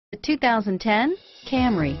The 2010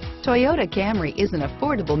 Camry. Toyota Camry is an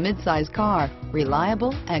affordable midsize car,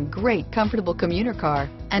 reliable and great comfortable commuter car,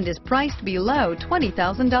 and is priced below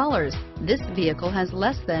 $20,000. This vehicle has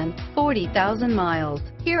less than 40,000 miles.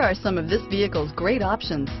 Here are some of this vehicle's great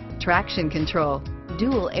options: traction control,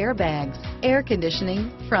 dual airbags, air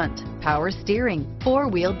conditioning, front, power steering,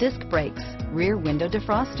 four-wheel disc brakes, rear window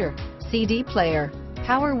defroster, CD player,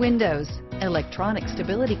 power windows, electronic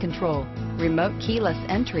stability control, remote keyless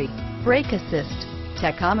entry, brake assist,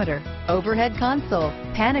 tachometer, overhead console,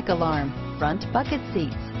 panic alarm, front bucket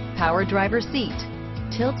seats, power driver seat,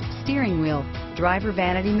 tilt steering wheel, driver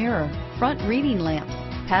vanity mirror, front reading lamps,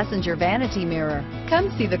 passenger vanity mirror. Come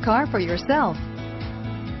see the car for yourself.